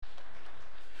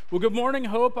Well, good morning,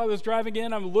 Hope. I was driving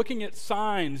in. I'm looking at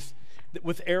signs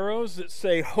with arrows that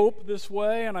say Hope this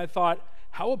way, and I thought,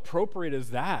 how appropriate is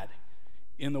that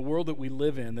in the world that we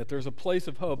live in, that there's a place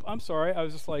of hope? I'm sorry. I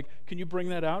was just like, can you bring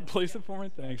that out and place it for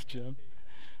me? Thanks, Jim.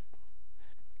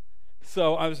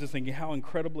 So I was just thinking how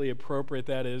incredibly appropriate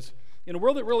that is in a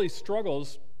world that really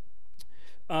struggles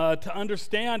to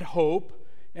understand hope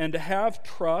and to have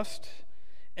trust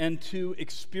and to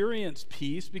experience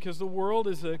peace, because the world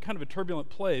is a kind of a turbulent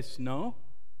place, no?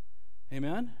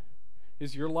 Amen?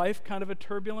 Is your life kind of a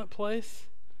turbulent place?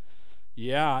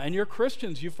 Yeah, and you're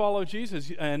Christians, you follow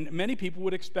Jesus, and many people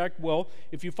would expect, well,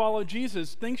 if you follow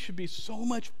Jesus, things should be so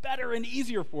much better and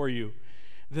easier for you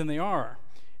than they are.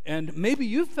 And maybe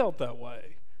you felt that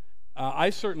way. I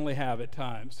certainly have at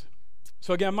times.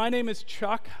 So again, my name is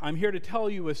Chuck. I'm here to tell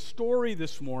you a story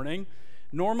this morning.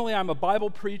 Normally, I'm a Bible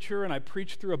preacher, and I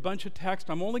preach through a bunch of text.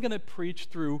 I'm only going to preach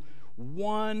through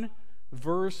one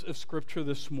verse of Scripture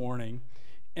this morning.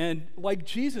 And like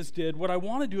Jesus did, what I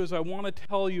want to do is I want to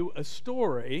tell you a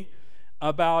story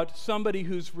about somebody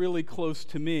who's really close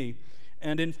to me.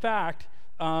 And in fact,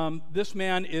 this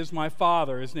man is my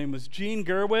father. His name was Gene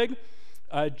Gerwig.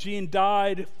 Gene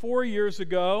died 4 years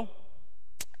ago,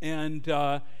 and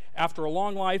after a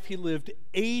long life, he lived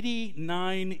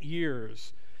 89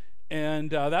 years. And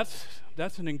that's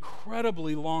an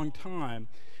incredibly long time.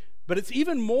 But it's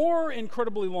even more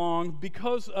incredibly long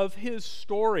because of his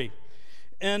story.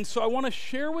 And so I want to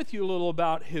share with you a little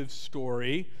about his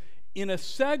story in a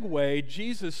segue,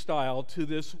 Jesus style, to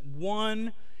this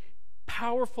one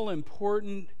powerful,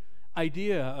 important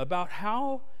idea about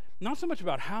how, not so much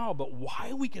about how, but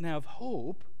why we can have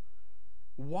hope,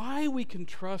 why we can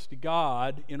trust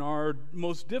God in our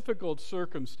most difficult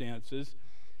circumstances,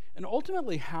 and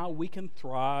ultimately how we can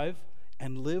thrive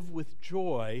and live with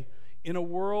joy in a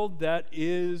world that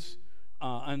is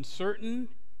uncertain,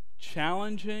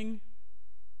 challenging.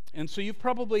 And so you've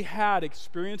probably had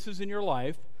experiences in your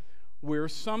life where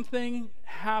something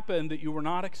happened that you were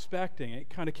not expecting. It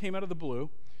kind of came out of the blue,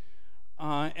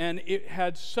 and it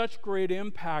had such great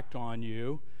impact on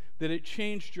you that it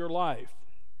changed your life,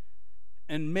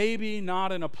 and maybe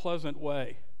not in a pleasant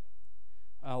way.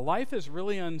 Life is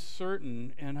really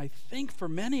uncertain, and I think for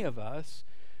many of us,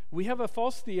 we have a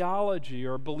false theology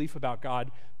or belief about God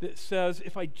that says,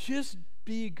 if I just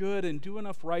be good and do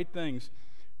enough right things,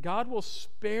 God will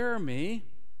spare me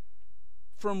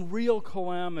from real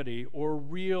calamity or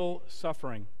real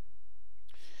suffering.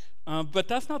 But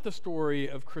that's not the story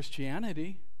of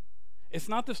Christianity. It's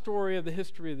not the story of the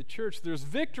history of the church. There's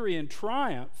victory and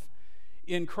triumph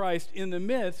in Christ in the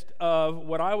midst of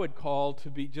what I would call to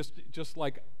be just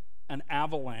like an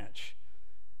avalanche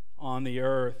on the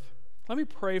earth. Let me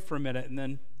pray for a minute and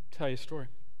then tell you a story.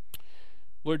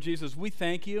 Lord Jesus, we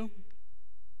thank you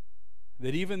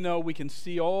that even though we can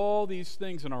see all these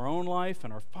things in our own life,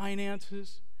 in our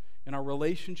finances, in our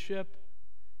relationship,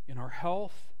 in our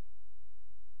health,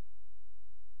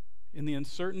 in the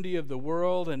uncertainty of the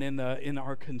world, and in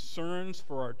our concerns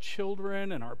for our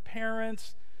children and our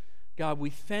parents, God, we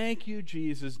thank you,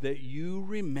 Jesus, that you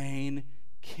remain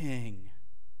king.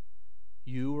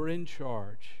 You are in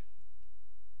charge.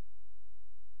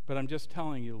 But I'm just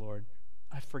telling you, Lord,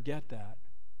 I forget that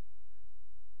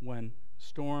when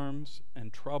storms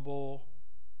and trouble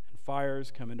and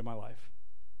fires come into my life.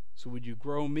 So would you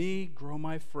grow me, grow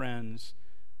my friends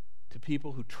to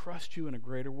people who trust you in a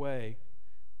greater way,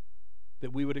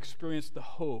 that we would experience the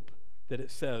hope that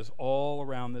it says all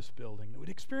around this building, that we'd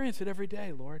experience it every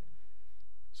day, Lord.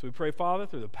 So we pray, Father,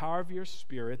 through the power of your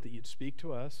Spirit, that you'd speak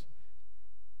to us.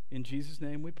 In Jesus'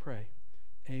 name we pray.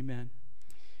 Amen.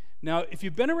 Now, if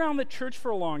you've been around the church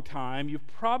for a long time, you've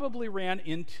probably ran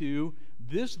into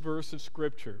this verse of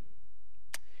Scripture.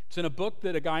 It's in a book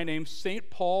that a guy named St.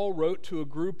 Paul wrote to a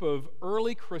group of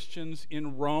early Christians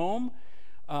in Rome.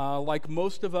 Like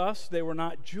most of us, they were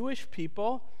not Jewish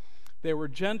people. They were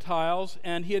Gentiles,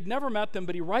 and he had never met them,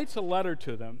 but he writes a letter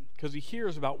to them because he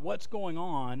hears about what's going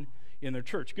on in their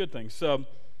church. Good thing. So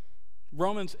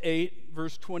Romans 8,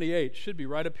 verse 28 should be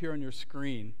right up here on your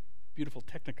screen. Beautiful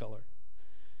Technicolor.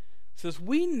 It says,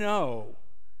 we know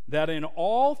that in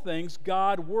all things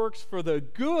God works for the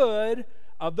good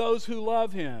of those who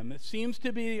love him. It seems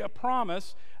to be a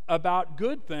promise about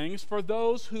good things for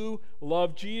those who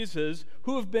love Jesus,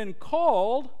 who have been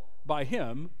called by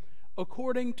him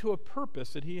according to a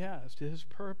purpose that he has, to his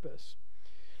purpose.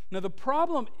 Now the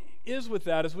problem is with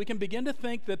that is we can begin to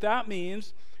think that that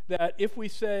means that if we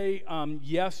say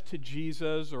yes to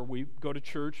Jesus, or we go to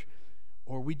church,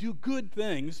 or we do good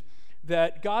things,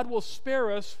 that God will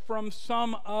spare us from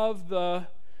some of the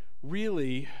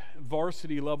really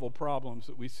varsity level problems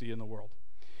that we see in the world.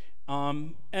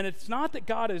 And it's not that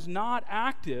God is not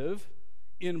active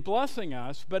in blessing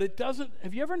us, but it doesn't.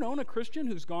 Have you ever known a Christian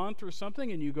who's gone through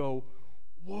something and you go,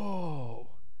 whoa,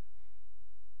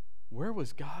 where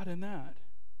was God in that?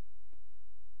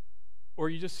 Or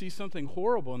you just see something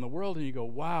horrible in the world and you go,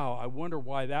 wow, I wonder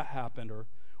why that happened, or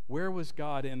where was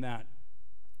God in that?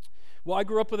 Well, I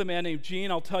grew up with a man named Gene.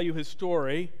 I'll tell you his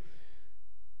story.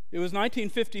 It was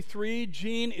 1953.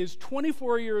 Gene is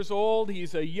 24 years old.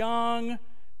 He's a young,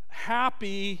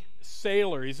 happy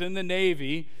sailor. He's in the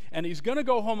Navy, and he's going to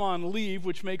go home on leave,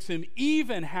 which makes him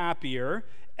even happier.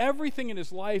 Everything in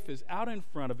his life is out in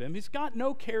front of him. He's got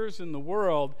no cares in the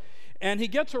world, and he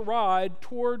gets a ride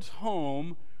towards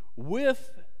home with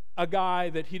a guy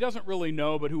that he doesn't really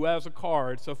know, but who has a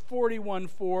car. It's a 41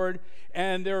 Ford,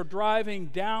 and they're driving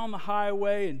down the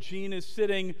highway, and Gene is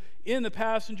sitting in the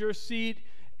passenger seat,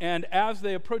 and as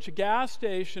they approach a gas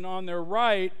station on their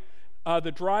right,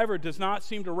 the driver does not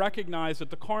seem to recognize that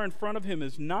the car in front of him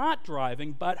is not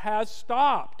driving, but has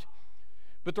stopped.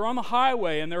 But they're on the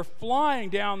highway, and they're flying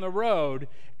down the road,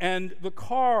 and the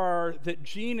car that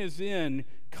Gene is in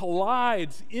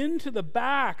collides into the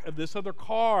back of this other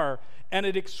car, and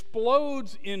it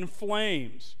explodes in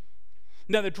flames.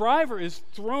 Now, the driver is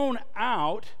thrown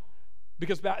out,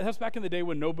 because that's back in the day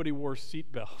when nobody wore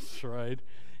seatbelts, right?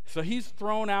 So he's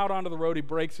thrown out onto the road. He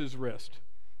breaks his wrist.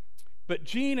 But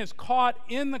Gene is caught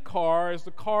in the car as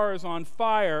the car is on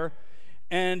fire,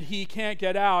 and he can't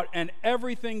get out, and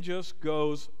everything just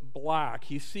goes black.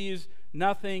 He sees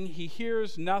nothing. He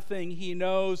hears nothing. He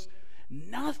knows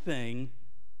nothing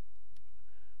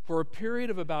for a period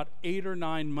of about 8 or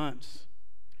 9 months.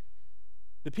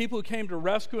 The people who came to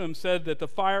rescue him said that the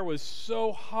fire was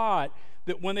so hot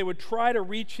that when they would try to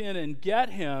reach in and get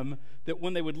him, that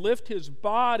when they would lift his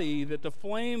body, that the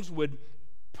flames would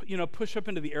push up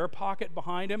into the air pocket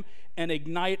behind him and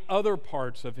ignite other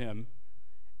parts of him.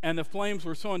 And the flames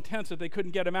were so intense that they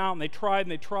couldn't get him out, and they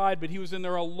tried, but he was in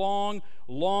there a long,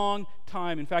 long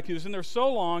time. In fact, he was in there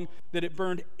so long that it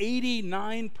burned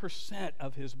 89%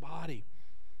 of his body,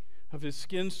 of his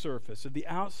skin surface, of the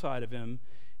outside of him.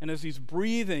 And as he's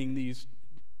breathing these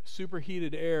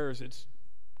superheated airs, it's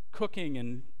cooking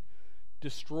and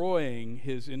destroying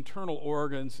his internal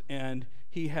organs, and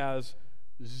he has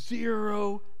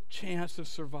zero chance of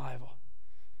survival.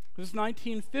 This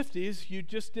 1950s, you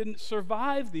just didn't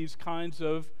survive these kinds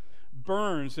of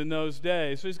burns in those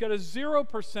days. So he's got a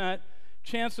 0%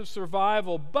 chance of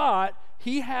survival, but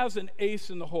he has an ace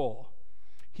in the hole.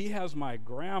 He has my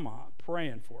grandma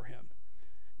praying for him.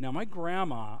 Now, my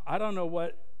grandma, I don't know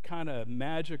what kind of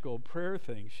magical prayer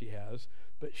thing she has,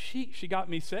 but she got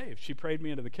me saved. She prayed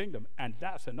me into the kingdom, and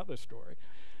that's another story.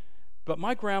 But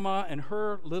my grandma and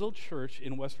her little church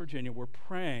in West Virginia were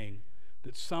praying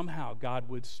that somehow God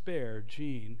would spare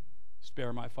Gene,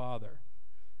 spare my father.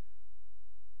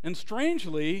 And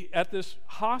strangely, at this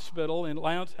hospital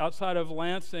outside of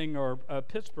Lansing, or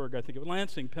Pittsburgh, I think it was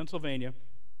Lansing, Pennsylvania,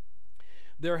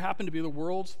 there happened to be the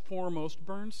world's foremost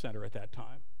burn center at that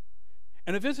time.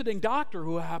 And a visiting doctor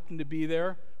who happened to be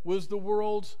there was the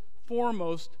world's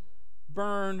foremost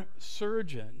burn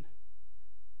surgeon.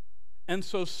 And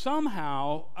so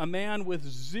somehow a man with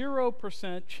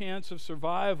 0% chance of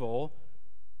survival,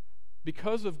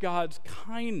 because of God's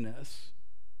kindness,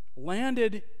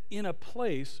 landed in a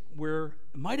place where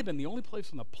it might have been the only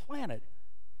place on the planet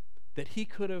that he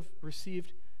could have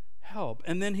received help.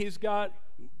 And then he's got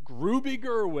Gruby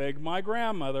Gerwig, my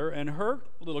grandmother, and her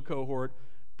little cohort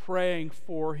praying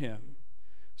for him.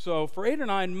 So for 8 or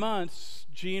 9 months,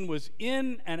 Gene was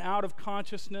in and out of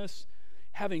consciousness,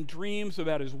 having dreams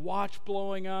about his watch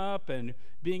blowing up and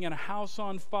being in a house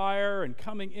on fire and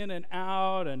coming in and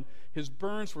out, and his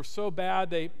burns were so bad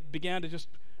they began to just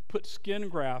put skin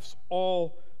grafts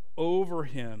all over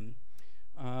him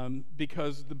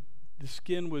because the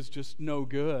skin was just no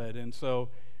good. And so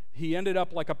he ended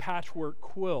up like a patchwork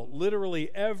quilt. Literally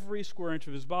every square inch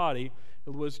of his body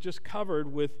was just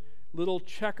covered with little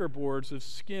checkerboards of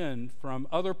skin from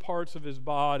other parts of his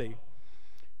body.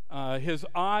 His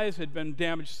eyes had been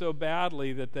damaged so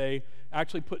badly that they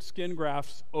actually put skin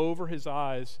grafts over his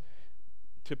eyes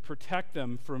to protect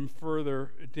them from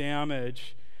further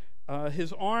damage.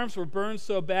 His arms were burned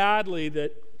so badly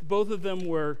that both of them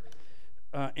were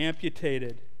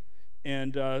amputated.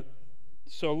 And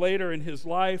so later in his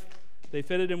life, they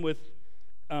fitted him with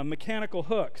mechanical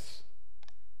hooks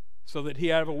so that he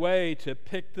had a way to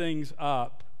pick things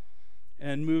up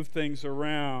and move things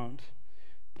around.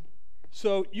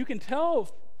 So you can tell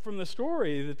from the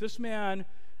story that this man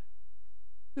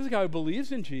is a guy who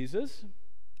believes in Jesus.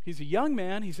 He's a young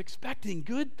man. He's expecting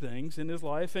good things in his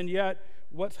life, and yet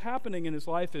what's happening in his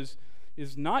life is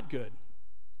not good.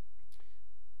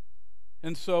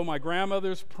 And so my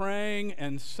grandmother's praying,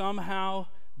 and somehow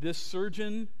this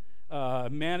surgeon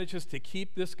manages to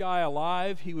keep this guy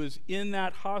alive. He was in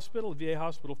that hospital, VA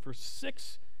hospital, for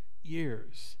 6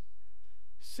 years.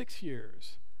 6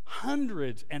 years.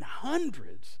 Hundreds and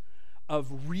hundreds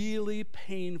of really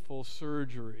painful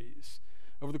surgeries.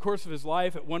 Over the course of his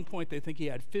life, at one point, they think he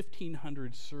had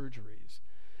 1,500 surgeries.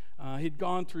 He'd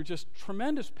gone through just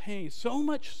tremendous pain, so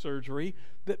much surgery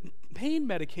that pain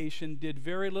medication did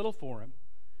very little for him.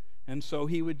 And so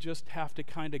he would just have to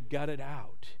kind of gut it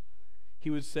out. He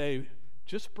would say,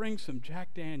 just bring some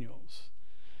Jack Daniels.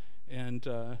 And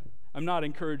I'm not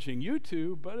encouraging you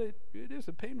to, but it is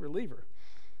a pain reliever.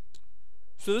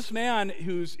 So this man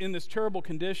who's in this terrible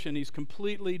condition, he's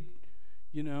completely,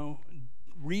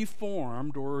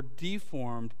 reformed or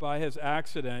deformed by his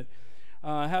accident,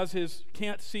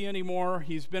 can't see anymore.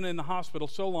 He's been in the hospital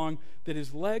so long that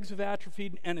his legs have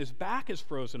atrophied and his back is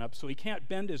frozen up, so he can't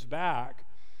bend his back.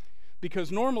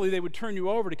 Because normally they would turn you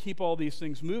over to keep all these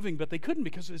things moving, but they couldn't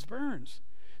because of his burns.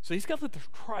 So he's got the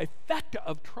trifecta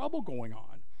of trouble going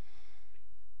on.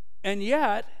 And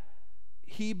yet,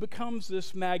 he becomes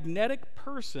this magnetic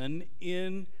person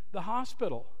in the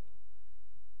hospital.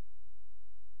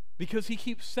 Because he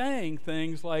keeps saying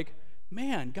things like,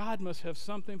 man, God must have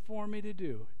something for me to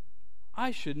do.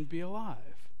 I shouldn't be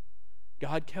alive.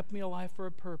 God kept me alive for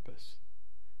a purpose.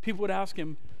 People would ask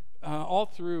him all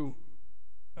through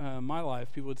my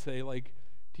life, people would say, like,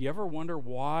 do you ever wonder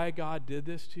why God did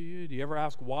this to you? Do you ever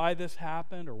ask why this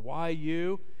happened or why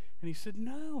you? And he said,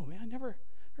 no, man,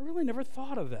 I really never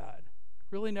thought of that.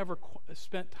 Really never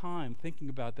spent time thinking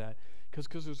about that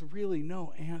because there's really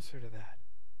no answer to that.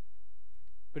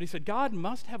 But he said, God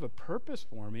must have a purpose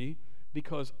for me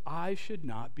because I should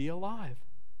not be alive.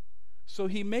 So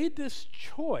he made this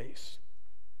choice.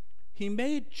 He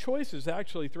made choices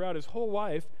actually throughout his whole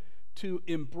life to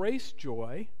embrace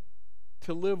joy,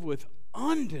 to live with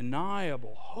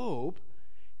undeniable hope,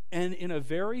 and in a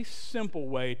very simple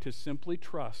way to simply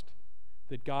trust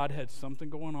that God had something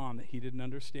going on that he didn't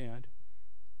understand.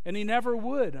 And he never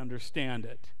would understand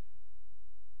it.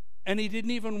 And he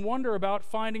didn't even wonder about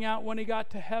finding out when he got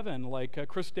to heaven, like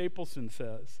Chris Stapleton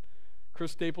says.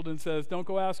 Chris Stapleton says, don't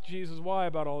go ask Jesus why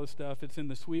about all this stuff. It's in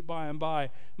the sweet by and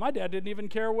by. My dad didn't even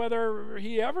care whether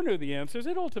he ever knew the answers.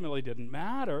 It ultimately didn't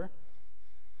matter.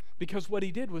 Because what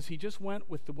he did was he just went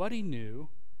with what he knew.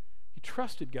 He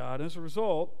trusted God. As a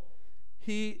result,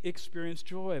 he experienced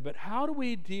joy. But how do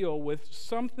we deal with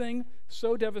something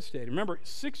so devastating? Remember,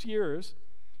 6 years,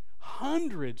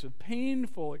 hundreds of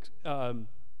painful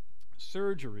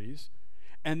surgeries,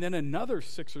 and then another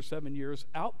 6 or 7 years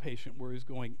outpatient where he's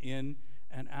going in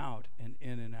and out and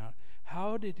in and out.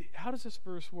 How does this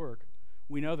verse work?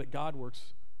 We know that God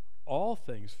works all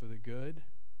things for the good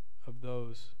of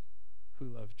those who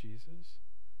love Jesus.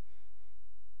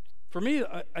 For me,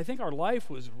 I think our life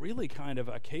was really kind of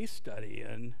a case study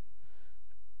in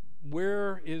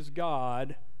where is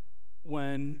God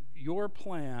when your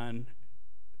plan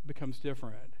becomes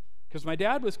different. Because my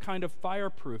dad was kind of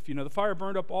fireproof. The fire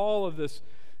burned up all of this,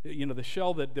 the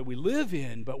shell that we live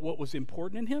in, but what was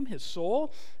important in him, his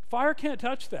soul, fire can't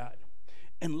touch that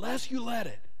unless you let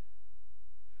it.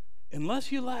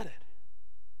 Unless you let it.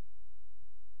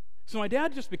 So my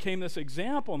dad just became this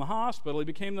example in the hospital. He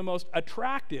became the most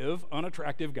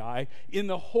unattractive guy in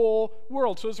the whole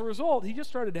world. So as a result, he just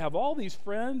started to have all these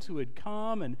friends who would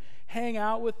come and hang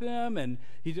out with him. And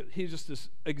he's just this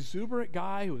exuberant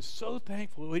guy who was so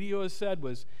thankful. What he always said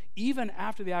was, even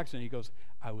after the accident, he goes,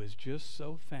 I was just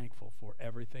so thankful for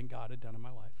everything God had done in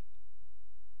my life.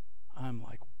 I'm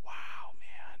like, wow,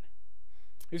 man.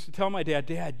 I used to tell my dad,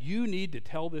 Dad, you need to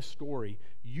tell this story.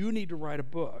 You need to write a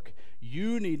book.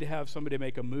 You need to have somebody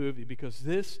make a movie because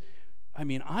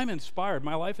I'm inspired.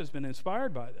 My life has been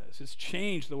inspired by this. It's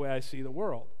changed the way I see the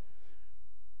world.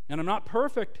 And I'm not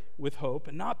perfect with hope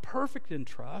and not perfect in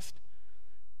trust,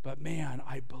 but man,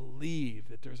 I believe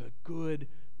that there's a good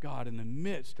God in the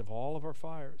midst of all of our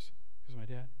fires. Because my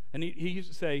dad. And he used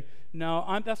to say, no,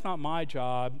 that's not my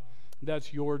job.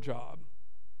 That's your job.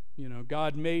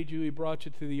 God made you. He brought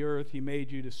you to the earth. He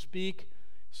made you to speak.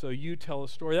 So you tell a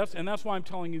story. That's why I'm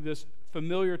telling you this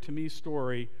familiar to me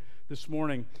story this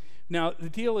morning. Now, the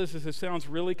deal is it sounds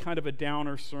really kind of a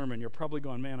downer sermon. You're probably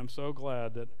going, man, I'm so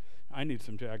glad that I need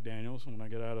some Jack Daniels when I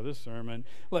get out of this sermon.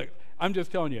 Look, I'm just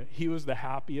telling you, he was the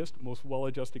happiest, most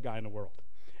well-adjusted guy in the world.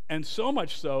 And so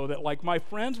much so that, like, my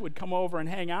friends would come over and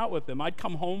hang out with him. I'd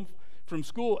come home from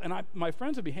school, and my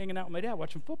friends would be hanging out with my dad,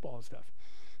 watching football and stuff.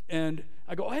 And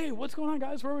I go, hey, what's going on,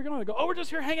 guys? Where are we going? They go, oh, we're just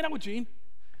here hanging out with Gene.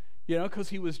 because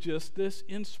he was just this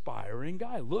inspiring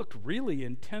guy, looked really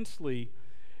intensely,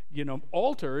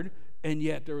 altered, and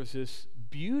yet there was this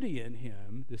beauty in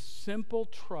him, this simple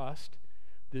trust,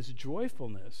 this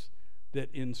joyfulness that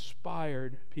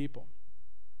inspired people.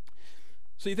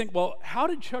 So you think, well, how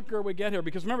did Chuck Gerwig get here?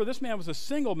 Because remember, this man was a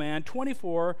single man,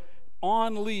 24,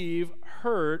 on leave,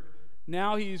 hurt.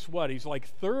 Now he's what? He's like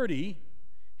 30.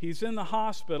 He's in the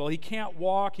hospital. He can't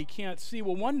walk. He can't see.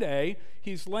 Well, one day,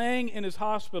 he's laying in his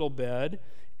hospital bed,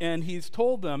 and he's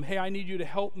told them, hey, I need you to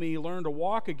help me learn to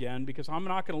walk again because I'm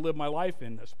not going to live my life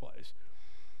in this place.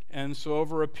 And so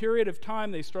over a period of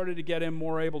time, they started to get him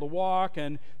more able to walk,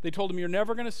 and they told him, you're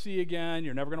never going to see again.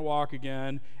 You're never going to walk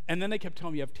again. And then they kept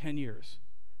telling him, you have 10 years.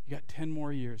 You got 10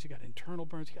 more years. You got internal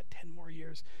burns. You got 10 more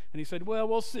years. And he said, well,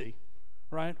 we'll see,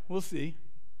 right? We'll see.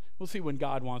 We'll see when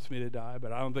God wants me to die,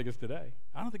 but I don't think it's today.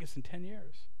 I don't think it's in 10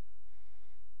 years.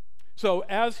 So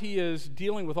as he is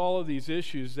dealing with all of these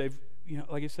issues, they've,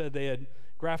 like I said, they had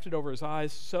grafted over his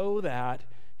eyes so that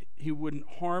he wouldn't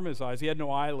harm his eyes. He had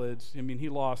no eyelids. I mean, he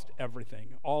lost everything,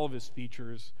 all of his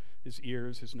features, his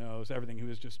ears, his nose, everything. He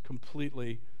was just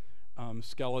completely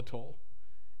skeletal.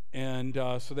 And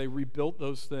so they rebuilt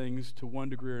those things to one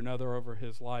degree or another over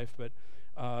his life, but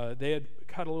they had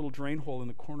cut a little drain hole in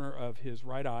the corner of his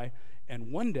right eye,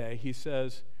 and one day he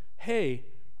says, hey,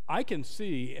 I can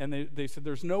see. And they said,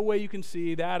 there's no way you can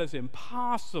see. That is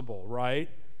impossible, right?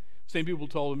 Same people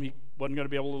told him he wasn't going to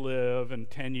be able to live in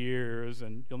 10 years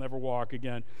and you'll never walk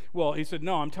again. Well, he said,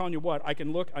 no, I'm telling you what, I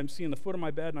can look, I'm seeing the foot of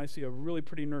my bed, and I see a really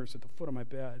pretty nurse at the foot of my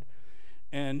bed.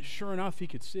 And sure enough, he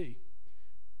could see.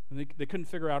 And they couldn't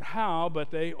figure out how,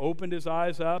 but they opened his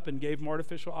eyes up and gave him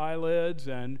artificial eyelids,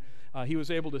 and he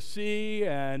was able to see,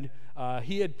 and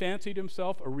he had fancied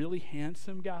himself a really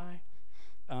handsome guy.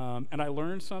 And I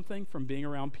learned something from being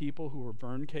around people who were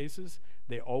burn cases.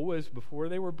 They always, before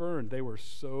they were burned, they were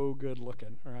so good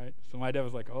looking, right? So my dad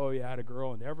was like, oh, yeah, I had a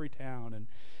girl in every town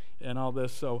and all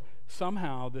this. So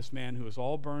somehow this man who was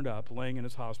all burned up, laying in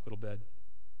his hospital bed,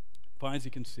 finds he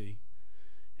can see.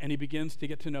 And he begins to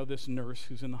get to know this nurse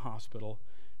who's in the hospital.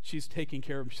 She's taking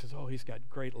care of him. She says, oh, he's got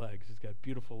great legs. He's got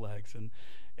beautiful legs.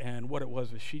 And what it was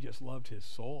she just loved his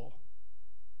soul.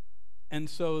 And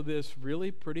so this really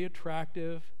pretty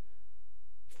attractive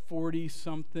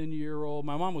 40-something-year-old,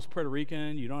 my mom was Puerto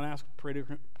Rican. You don't ask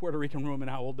Puerto Rican women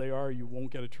how old they are. You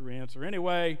won't get a true answer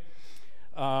anyway.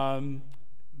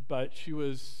 But she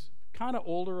was kind of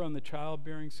older on the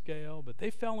childbearing scale, but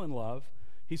they fell in love.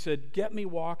 He said, get me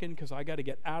walking because I got to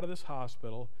get out of this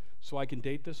hospital so I can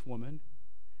date this woman.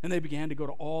 And they began to go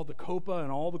to all the Copa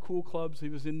and all the cool clubs. He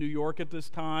was in New York at this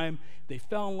time. They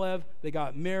fell in love, they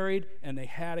got married, and they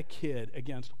had a kid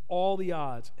against all the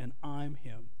odds. And I'm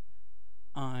him.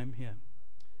 I'm him.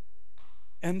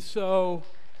 And so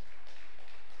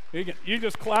you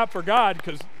just clap for God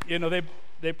because,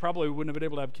 they probably wouldn't have been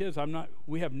able to have kids.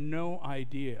 We have no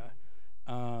idea.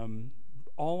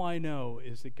 All I know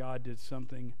is that God did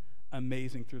something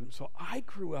amazing through them. So I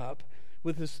grew up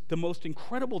with the most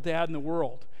incredible dad in the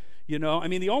world.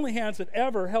 The only hands that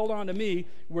ever held on to me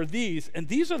were these, and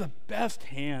these are the best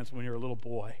hands when you're a little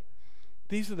boy.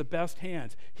 These are the best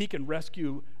hands. He can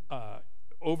rescue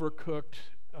overcooked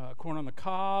corn on the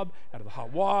cob out of the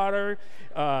hot water.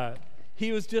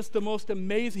 He was just the most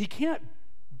amazing. He can't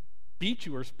beat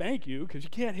you or spank you because you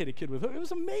can't hit a kid with it. It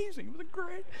was amazing. It was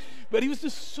great. But he was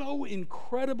just so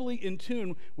incredibly in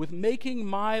tune with making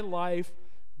my life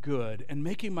good and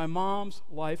making my mom's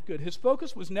life good. His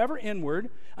focus was never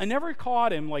inward. I never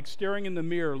caught him like staring in the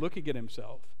mirror looking at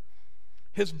himself.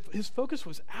 His focus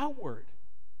was outward.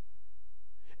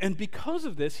 And because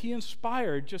of this, he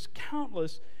inspired just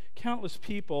countless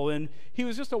people. And he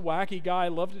was just a wacky guy,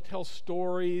 loved to tell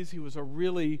stories. He was a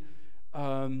really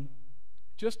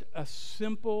just a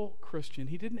simple Christian.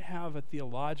 He didn't have a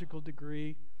theological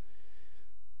degree.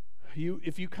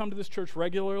 If you come to this church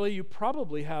regularly, you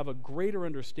probably have a greater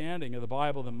understanding of the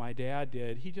Bible than my dad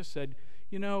did. He just said,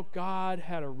 God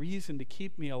had a reason to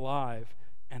keep me alive,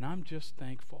 and I'm just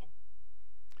thankful.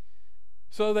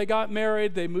 So they got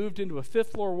married. They moved into a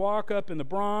fifth-floor walk-up in the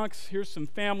Bronx. Here's some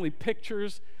family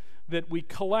pictures that we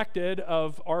collected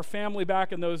of our family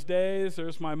back in those days.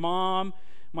 There's my mom,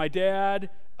 my dad.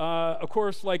 Of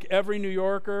course, like every New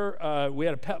Yorker, we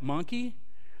had a pet monkey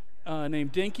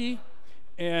named Dinky.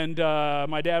 And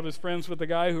my dad was friends with the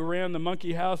guy who ran the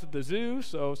monkey house at the zoo,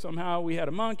 so somehow we had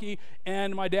a monkey.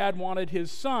 And my dad wanted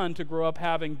his son to grow up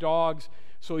having dogs,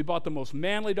 so he bought the most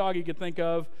manly dog he could think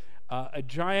of, a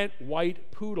giant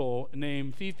white poodle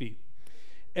named Fifi.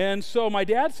 And so my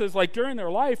dad says, like during their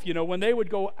life, when they would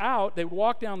go out, they would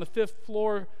walk down the fifth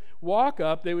floor walk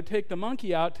up, they would take the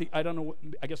monkey out to, I don't know,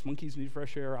 I guess monkeys need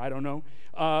fresh air, I don't know.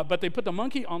 But they put the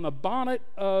monkey on the bonnet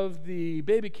of the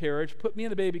baby carriage, put me in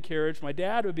the baby carriage. My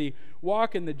dad would be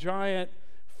walking the giant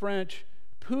French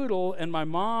poodle, and my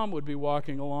mom would be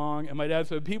walking along. And my dad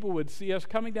said people would see us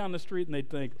coming down the street, and they'd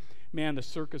think, man, the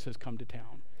circus has come to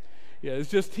town. Yeah,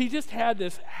 he just had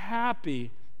this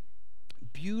happy,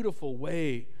 beautiful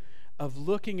way of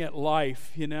looking at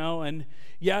life, and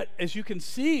yet, as you can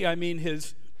see, I mean,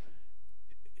 his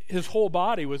whole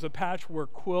body was a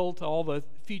patchwork quilt, all the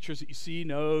features that you see,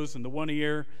 nose and the one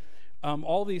ear,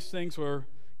 all these things were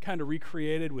kind of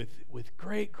recreated with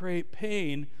great, great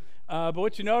pain. But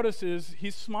what you notice is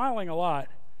he's smiling a lot.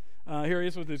 Here he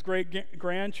is with his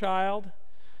great-grandchild,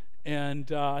 and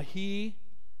he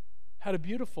had a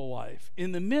beautiful life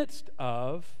in the midst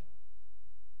of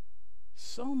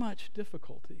so much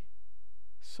difficulty,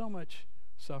 so much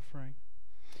suffering.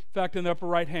 In fact, in the upper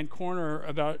right-hand corner,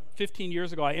 about 15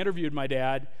 years ago, I interviewed my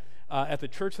dad at the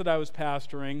church that I was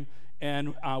pastoring,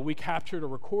 and we captured a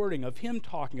recording of him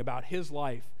talking about his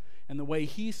life and the way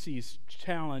he sees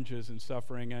challenges and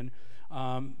suffering. And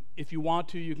if you want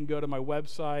to, you can go to my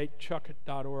website,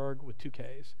 chuck.org with 2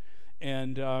 Ks,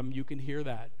 and you can hear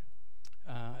that,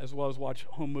 as well as watch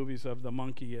home movies of the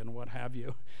monkey and what have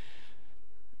you.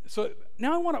 So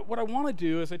now what I want to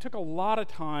do is I took a lot of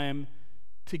time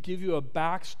to give you a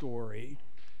backstory,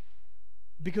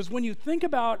 because when you think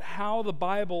about how the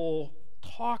Bible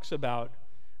talks about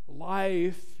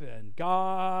life and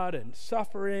God and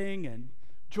suffering and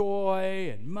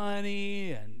joy and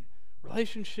money and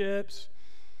relationships,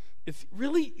 it's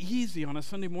really easy on a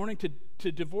Sunday morning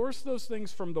to divorce those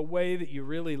things from the way that you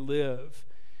really live,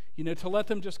 to let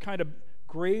them just kind of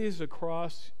graze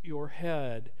across your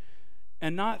head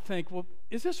and not think, well,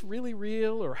 is this really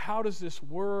real, or how does this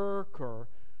work, or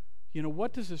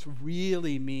what does this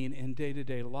really mean in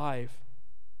day-to-day life?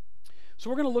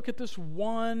 So we're going to look at this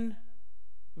one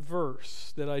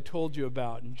verse that I told you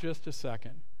about in just a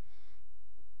second.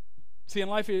 See, in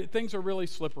life, things are really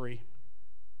slippery.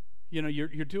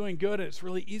 You're doing good, and it's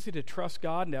really easy to trust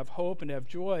God and to have hope and to have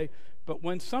joy. But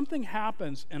when something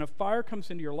happens and a fire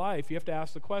comes into your life, you have to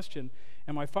ask the question,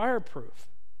 am I fireproof?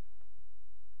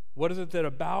 What is it that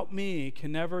about me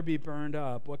can never be burned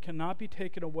up? What cannot be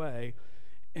taken away?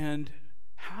 And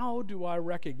how do I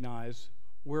recognize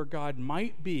where God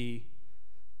might be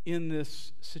in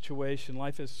this situation?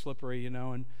 Life is slippery,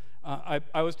 and I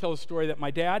always tell a story that my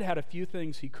dad had a few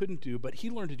things he couldn't do, but he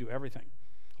learned to do everything.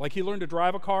 Like, he learned to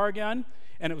drive a car again,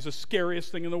 and it was the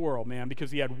scariest thing in the world, man,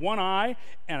 because he had one eye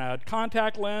and a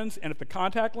contact lens, and if the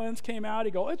contact lens came out,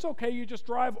 he'd go, it's okay, you just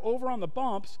drive over on the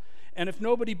bumps, and if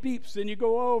nobody beeps, then you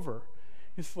go over.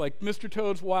 It's like Mr.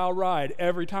 Toad's Wild Ride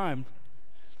every time.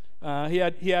 He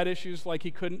had issues like he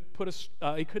could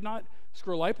not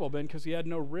screw a light bulb in because he had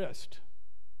no wrist.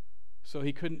 So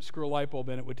he couldn't screw a light bulb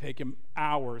in. It would take him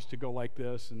hours to go like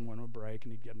this, and one would break,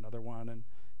 and he'd get another one and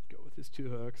go with his 2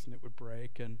 hooks, and it would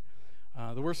break. And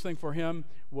the worst thing for him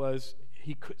was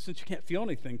since you can't feel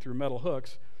anything through metal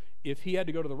hooks, if he had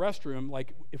to go to the restroom,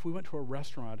 like if we went to a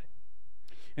restaurant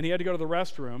and he had to go to the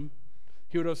restroom,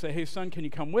 he would say, hey, son, can you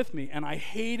come with me? And I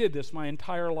hated this my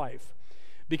entire life,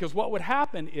 because what would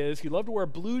happen is he loved to wear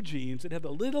blue jeans. It had the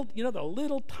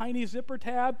little tiny zipper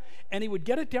tab, and he would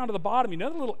get it down to the bottom. The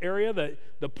little area,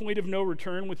 the point of no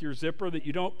return with your zipper, that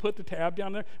you don't put the tab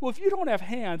down there? Well, if you don't have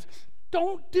hands,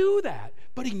 don't do that.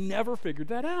 But he never figured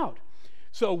that out.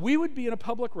 So we would be in a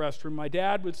public restroom. My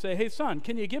dad would say, hey, son,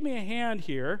 can you give me a hand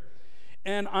here?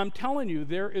 And I'm telling you,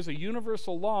 there is a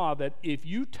universal law that if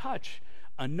you touch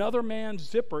another man's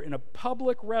zipper in a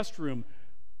public restroom,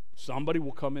 somebody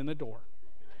will come in the door.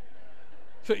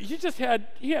 So he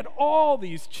had all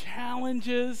these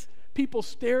challenges. People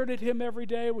stared at him every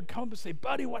day, would come and say,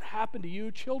 buddy, what happened to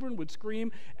you? Children would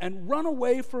scream and run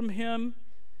away from him.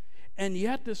 And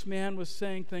yet this man was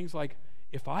saying things like,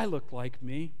 if I looked like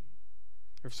me,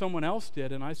 or if someone else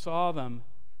did and I saw them,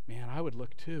 man, I would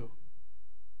look too.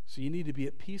 So you need to be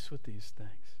at peace with these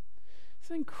things.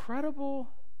 It's incredible,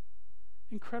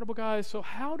 incredible, guys. So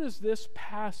how does this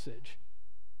passage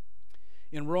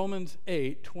in Romans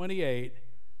 8:28,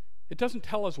 it doesn't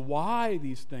tell us why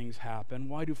these things happen.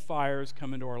 Why do fires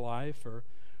come into our life? Or,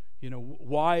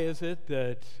 why is it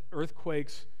that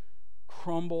earthquakes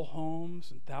crumble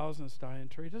homes and thousands die in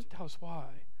trees? It doesn't tell us why.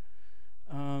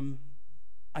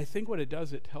 I think what it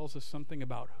does, it tells us something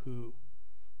about who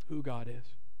God is.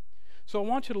 So I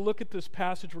want you to look at this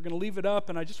passage. We're going to leave it up,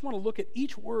 and I just want to look at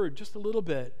each word just a little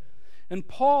bit. And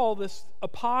Paul, this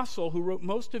apostle who wrote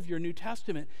most of your New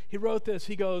Testament, he wrote this.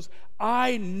 He goes,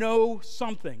 I know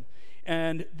something.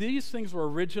 And these things were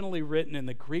originally written in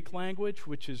the Greek language,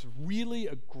 which is really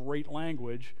a great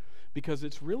language because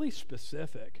it's really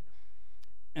specific.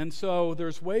 And so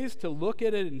there's ways to look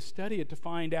at it and study it to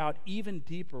find out even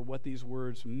deeper what these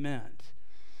words meant.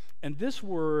 And this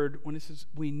word, when it says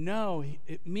we know,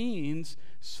 it means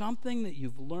something that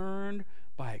you've learned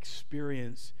by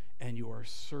experience and you are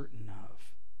certain of.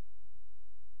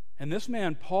 And this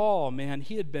man, Paul, man,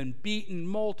 he had been beaten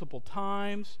multiple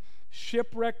times,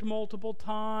 shipwrecked multiple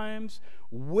times,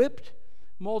 whipped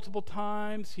multiple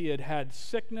times. He had had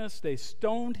sickness. They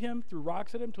stoned him, threw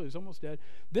rocks at him until he was almost dead.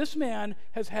 This man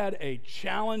has had a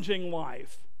challenging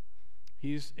life.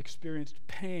 He's experienced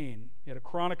pain. He had a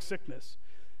chronic sickness.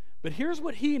 But here's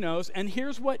what he knows, and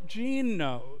here's what Gene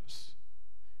knows.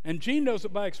 And Gene knows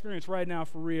it by experience right now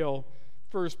for real,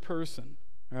 first person,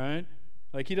 right?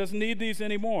 Like he doesn't need these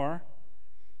anymore.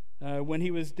 When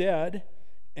he was dead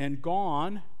and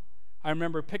gone, I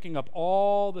remember picking up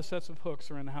all the sets of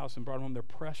hooks around the house and brought them home. They're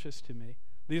precious to me.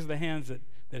 These are the hands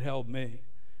that held me.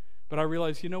 But I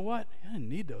realized, you know what? I didn't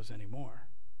need those anymore.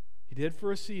 He did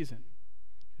for a season.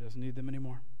 He doesn't need them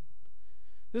anymore.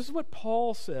 This is what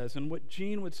Paul says and what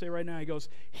Gene would say right now. He goes,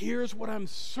 here's what I'm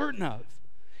certain of.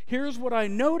 Here's what I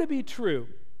know to be true.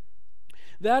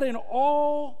 That in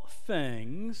all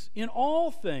things,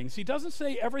 he doesn't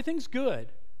say everything's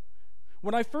good.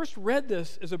 When I first read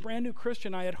this as a brand new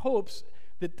Christian, I had hopes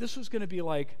that this was going to be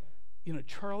like,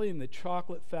 Charlie and the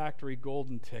Chocolate Factory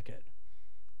golden ticket.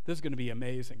 This is going to be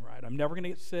amazing, right? I'm never going to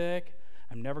get sick.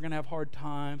 I'm never going to have hard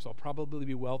times. I'll probably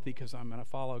be wealthy because I'm going to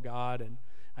follow God, and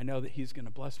I know that he's going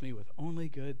to bless me with only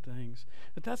good things.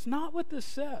 But that's not what this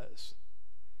says.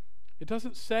 It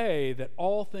doesn't say that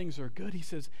all things are good. He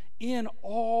says, in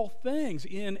all things,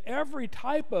 in every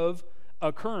type of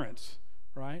occurrence,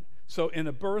 right? So in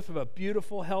the birth of a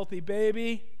beautiful, healthy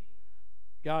baby,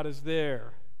 God is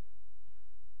there.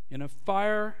 In a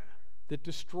fire that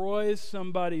destroys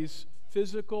somebody's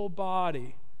physical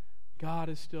body, God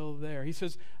is still there. He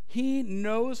says he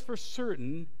knows for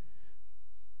certain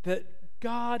that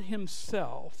God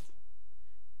himself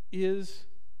is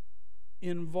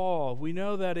involved. We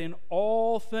know that in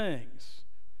all things.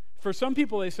 For some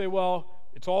people, they say, well,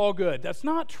 it's all good. That's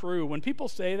not true. When people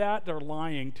say that, they're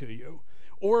lying to you.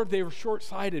 Or they're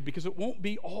short-sighted because it won't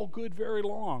be all good very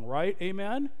long, right?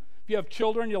 Amen? If you have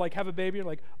children, you have a baby, you're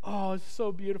like, oh, it's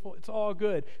so beautiful. It's all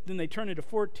good. Then they turn into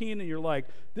 14 and you're like,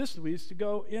 this needs to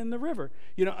go in the river.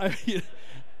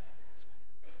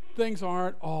 Things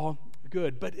aren't all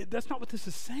good. But that's not what this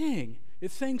is saying.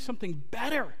 It's saying something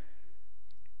better.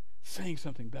 Saying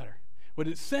something better. What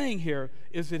it's saying here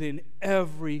is that in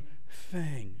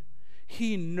everything,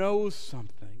 he knows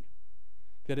something.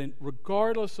 That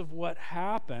regardless of what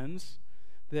happens,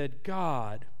 that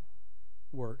God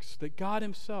works. That God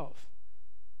himself,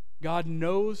 God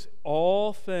knows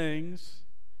all things.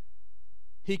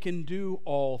 He can do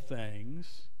all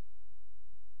things.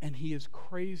 And he is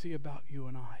crazy about you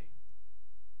and I.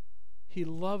 He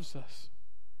loves us.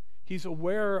 He's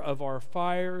aware of our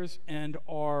fires and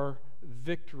our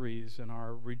victories and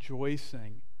our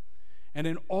rejoicing. And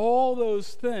in all those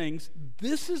things,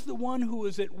 this is the one who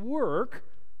is at work.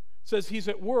 It says he's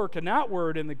at work, and that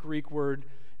word in the Greek word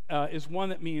is one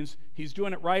that means he's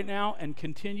doing it right now and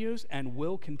continues and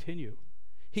will continue.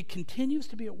 He continues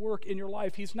to be at work in your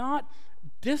life. He's not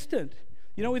distant.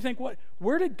 We think,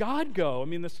 where did God go?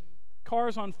 This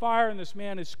car's on fire and this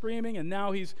man is screaming, and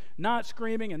now he's not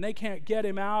screaming and they can't get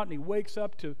him out, and he wakes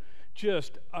up to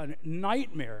just a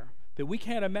nightmare that we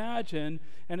can't imagine.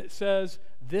 And it says,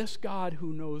 this God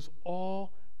who knows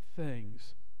all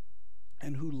things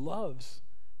and who loves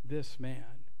this man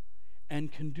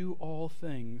and can do all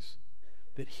things,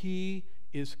 that he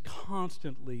is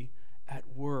constantly at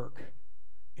work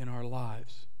in our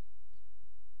lives.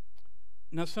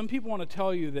 Now, some people want to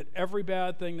tell you that every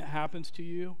bad thing that happens to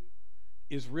you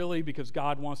is really because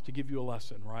God wants to give you a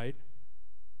lesson, right?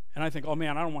 And I think, oh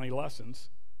man, I don't want any lessons.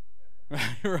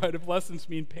 Right? If lessons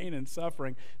mean pain and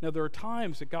suffering. Now, there are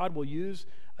times that God will use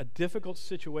a difficult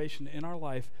situation in our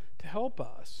life to help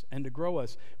us and to grow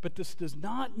us. But this does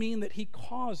not mean that he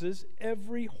causes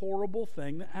every horrible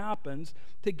thing that happens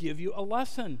to give you a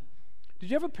lesson. Did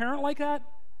you have a parent like that?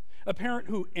 A parent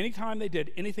who, anytime they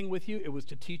did anything with you, it was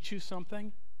to teach you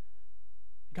something?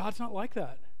 God's not like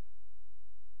that.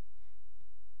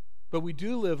 But we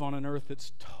do live on an earth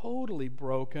that's totally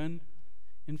broken.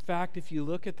 In fact, if you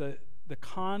look at the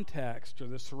context or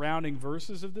the surrounding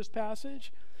verses of this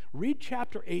passage, read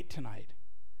chapter 8 tonight.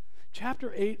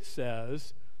 Chapter 8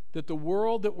 says that the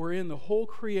world that we're in, the whole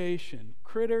creation,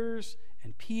 critters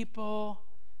and people,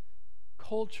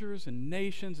 cultures and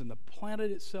nations and the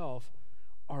planet itself,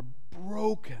 are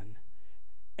broken,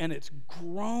 and it's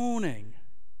groaning,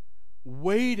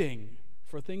 waiting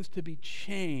for things to be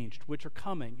changed, which are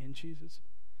coming in Jesus.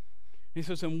 He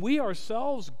says, and we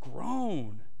ourselves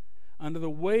groan under the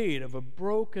weight of a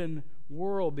broken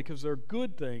world, because there are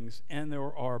good things and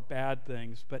there are bad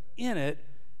things. But in it,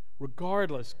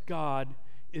 regardless, God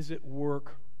is at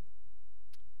work.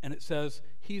 And it says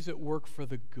he's at work for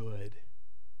the good.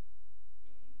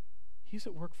 He's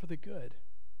at work for the good.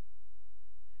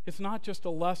 It's not just a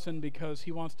lesson because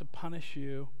he wants to punish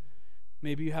you.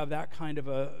 Maybe you have that kind of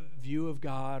a view of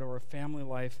God or a family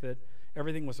life, that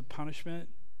everything was a punishment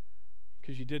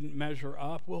because you didn't measure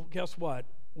up. Well, guess what?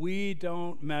 We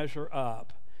don't measure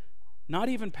up. Not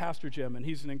even Pastor Jim, and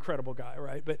he's an incredible guy,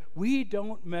 right? But we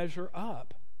don't measure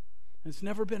up. And it's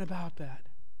never been about that.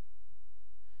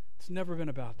 It's never been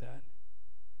about that.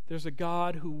 There's a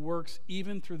God who works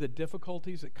even through the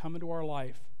difficulties that come into our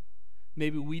life.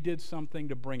 Maybe we did something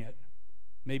to bring it.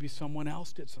 Maybe someone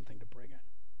else did something to bring it.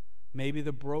 Maybe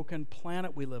the broken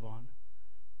planet we live on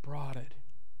brought it.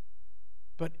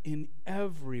 But in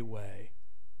every way,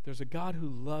 there's a God who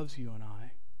loves you and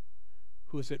I,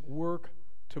 who is at work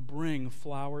to bring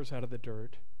flowers out of the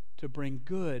dirt, to bring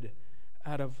good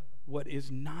out of what is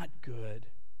not good.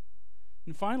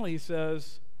 And finally, he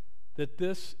says that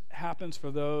this happens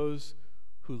for those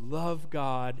who love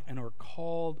God and are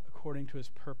called according to his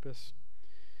purpose.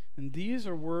 And these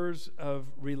are words of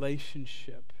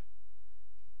relationship,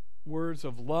 words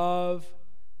of love,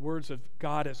 words of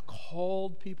God has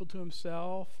called people to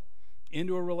himself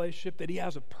into a relationship, that he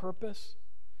has a purpose.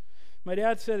 My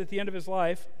dad said at the end of his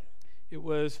life, it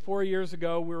was 4 years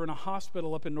ago, we were in a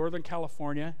hospital up in Northern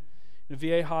California, in a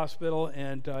VA hospital,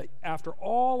 and after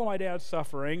all of my dad's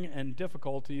suffering and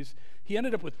difficulties, he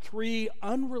ended up with 3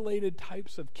 unrelated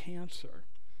types of cancer,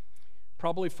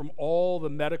 probably from all the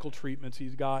medical treatments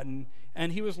he's gotten,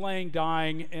 and he was laying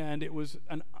dying, and it was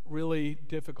really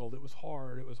difficult. It was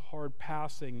hard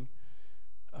passing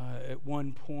at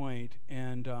one point,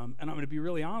 and I'm going to be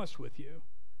really honest with you.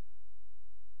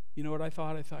 You know what I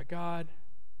thought? I thought, God,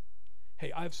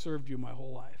 hey, I've served you my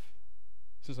whole life,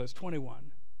 since I was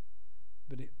 21.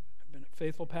 I've been a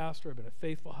faithful pastor. I've been a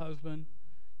faithful husband.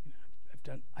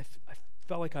 I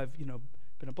felt like I've been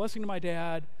a blessing to my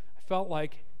dad. I felt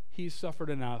like he's suffered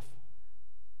enough.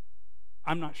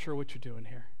 I'm not sure what you're doing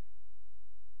here.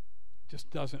 It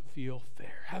just doesn't feel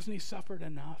fair. Hasn't he suffered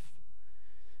enough?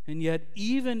 And yet,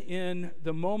 even in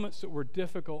the moments that were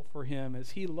difficult for him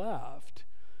as he left,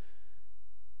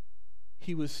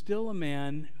 he was still a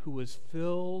man who was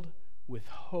filled with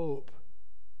hope,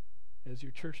 as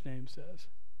your church name says.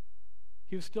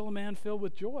 He was still a man filled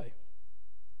with joy.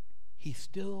 He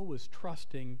still was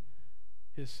trusting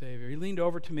his Savior. He leaned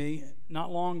over to me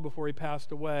not long before he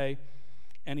passed away,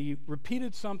 and he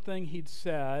repeated something he'd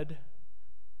said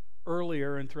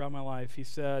earlier and throughout my life. He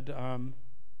said,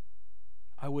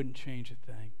 I wouldn't change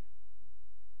a thing.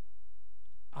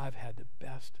 I've had the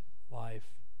best life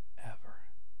ever.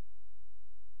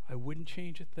 I wouldn't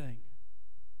change a thing.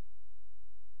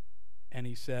 And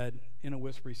he said, in a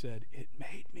whisper, he said, it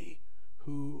made me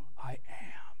who I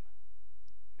am.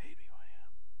 Made me who I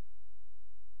am.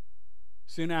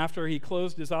 Soon after he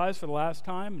closed his eyes for the last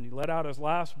time and he let out his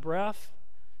last breath,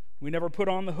 we never put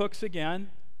on the hooks again.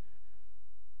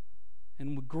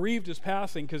 And we grieved his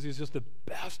passing because he's just the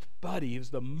best buddy. He was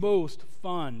the most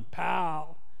fun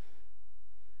pal.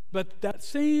 But that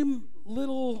same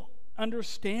little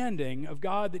understanding of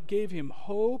God that gave him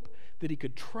hope, that he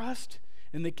could trust,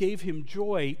 and that gave him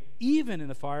joy even in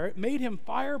the fire, it made him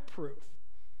fireproof.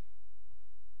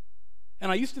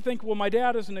 And I used to think, well, my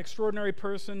dad is an extraordinary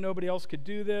person. Nobody else could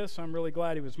do this. I'm really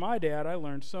glad he was my dad. I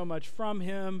learned so much from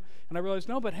him. And I realized,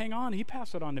 no, but hang on, he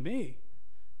passed it on to me.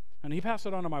 And he passed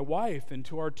it on to my wife and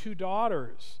to our 2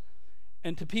 daughters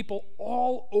and to people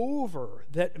all over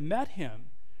that met him,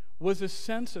 was a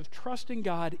sense of trusting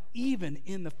God even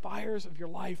in the fires of your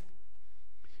life.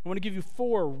 I want to give you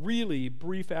 4 really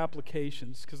brief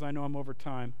applications because I know I'm over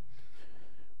time.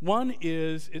 One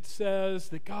is, it says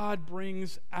that God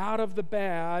brings out of the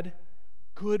bad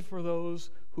good for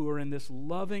those who are in this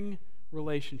loving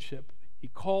relationship. He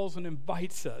calls and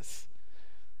invites us.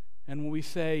 And when we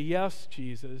say, yes,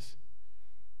 Jesus,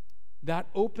 that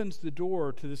opens the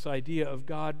door to this idea of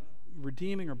God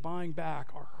redeeming or buying back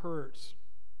our hurts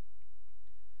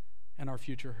and our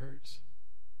future hurts.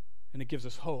 And it gives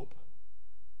us hope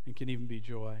and can even be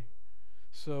joy.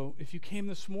 So if you came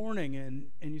this morning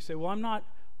and you say, well, I'm not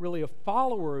really a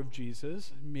follower of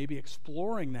Jesus, maybe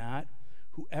exploring that,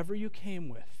 whoever you came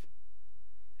with,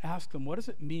 ask them, what does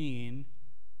it mean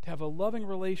to have a loving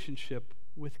relationship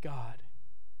with God?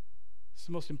 It's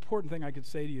the most important thing I could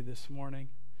say to you this morning.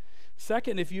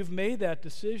 Second, if you've made that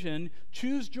decision,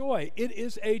 choose joy. It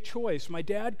is a choice. My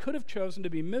dad could have chosen to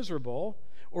be miserable,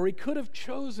 or he could have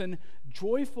chosen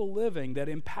joyful living that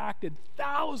impacted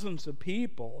thousands of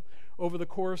people over the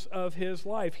course of his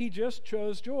life. He just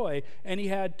chose joy, and he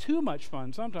had too much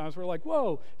fun. Sometimes we're like,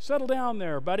 whoa, settle down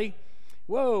there, buddy.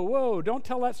 Whoa, don't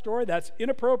tell that story. That's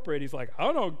inappropriate. He's like,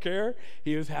 I don't care.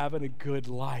 He was having a good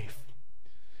life.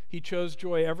 He chose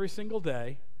joy every single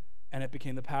day, and it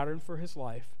became the pattern for his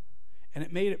life. And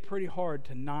it made it pretty hard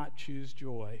to not choose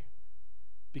joy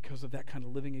because of that kind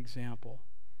of living example.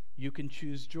 You can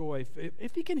choose joy.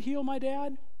 If he can heal my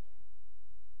dad,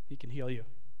 he can heal you.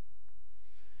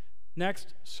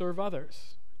 Next, serve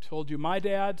others. I told you my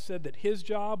dad said that his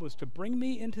job was to bring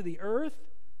me into the earth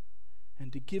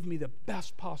and to give me the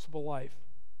best possible life.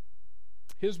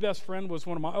 His best friend was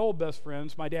one of my old best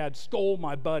friends. My dad stole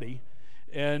my buddy,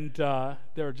 and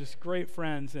they're just great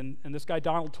friends. And this guy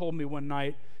Donald told me one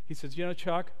night, he says, you know,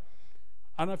 Chuck,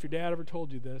 I don't know if your dad ever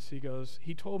told you this.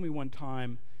 He told me one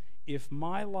time, if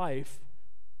my life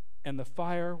and the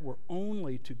fire were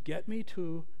only to get me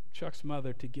to Chuck's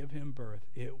mother to give him birth,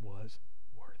 it was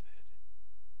worth it.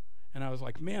 And I was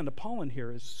like, man, the pollen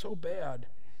here is so bad.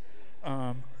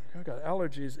 I've got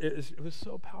allergies. It was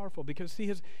so powerful because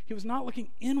he was not looking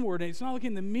inward, and he's not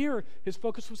looking in the mirror. His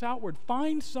focus was outward.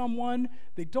 Find someone.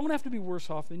 They don't have to be worse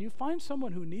off than you. Find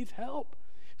someone who needs help.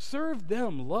 Serve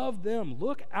them, love them,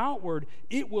 look outward.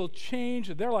 It will change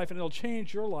their life, and it'll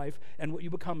change your life, and what you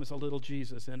become is a little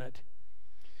Jesus in it.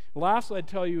 Lastly, I'd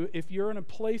tell you, if you're in a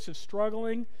place of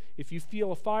struggling, if you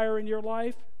feel a fire in your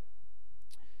life,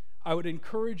 I would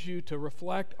encourage you to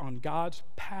reflect on God's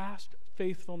past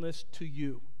faithfulness to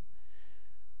you.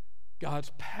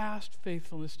 God's past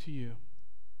faithfulness to you.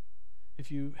 If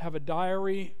you have a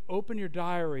diary, open your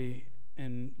diary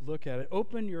and look at it.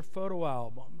 Open your photo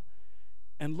album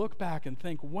and look back and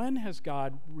think, when has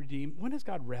God redeemed? When has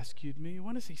God rescued me?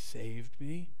 When has he saved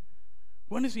me?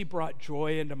 When has he brought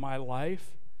joy into my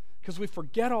life? Because we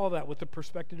forget all that with the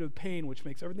perspective of pain, which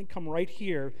makes everything come right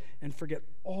here, and forget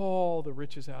all the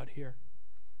riches out here.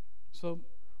 So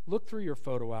look through your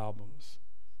photo albums.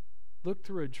 Look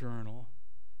through a journal.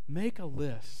 Make a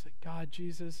list. God,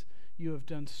 Jesus, you have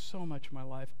done so much in my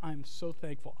life. I'm so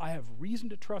thankful. I have reason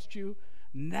to trust you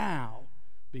now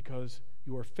because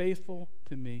you are faithful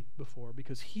to me before.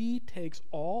 Because he takes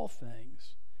all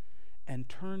things and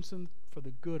turns them for the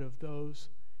good of those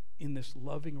in this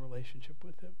loving relationship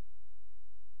with him.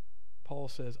 Paul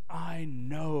says, I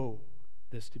know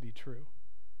this to be true.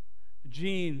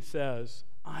 Jean says,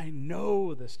 I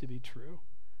know this to be true.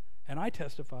 And I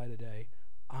testify today,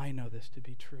 I know this to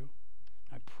be true.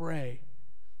 I pray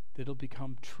that it'll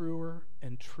become truer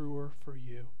and truer for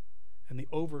you. And the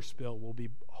overspill will be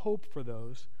hope for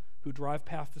those who drive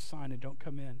past the sign and don't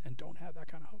come in and don't have that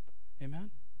kind of hope.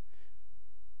 Amen?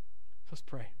 Let's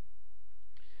pray.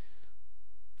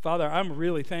 Father, I'm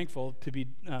really thankful to be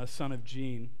son of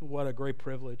Jean. What a great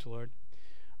privilege, Lord.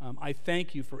 I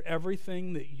thank you for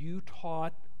everything that you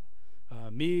taught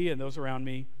me and those around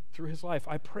me through his life.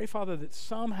 I pray, Father, that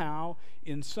somehow,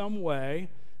 in some way,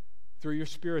 through your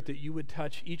Spirit, that you would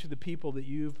touch each of the people that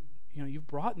you've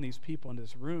brought in these people in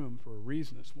this room for a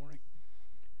reason this morning.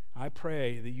 I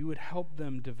pray that you would help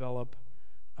them develop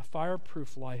a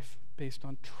fireproof life based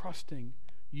on trusting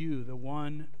you, the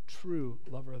one true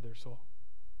lover of their soul.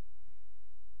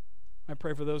 I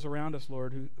pray for those around us,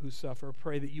 Lord, who suffer. I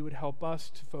pray that you would help us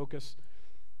to focus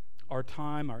our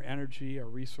time, our energy, our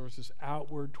resources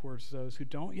outward towards those who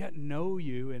don't yet know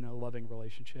you in a loving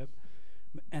relationship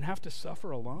and have to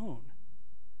suffer alone.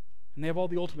 And they have all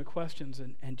the ultimate questions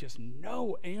and just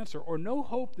no answer or no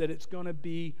hope that it's going to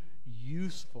be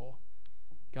useful.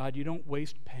 God, you don't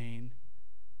waste pain.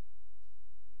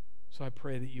 So I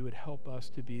pray that you would help us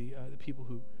to be the people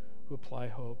who apply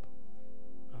hope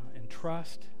and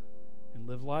trust and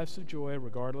live lives of joy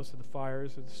regardless of the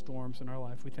fires or the storms in our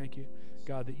life. We thank you,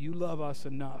 God, that you love us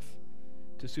enough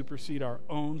to supersede our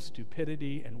own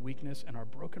stupidity and weakness and our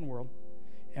broken world.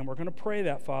 And we're going to pray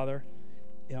that, Father,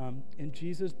 in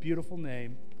Jesus' beautiful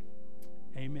name.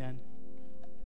 Amen.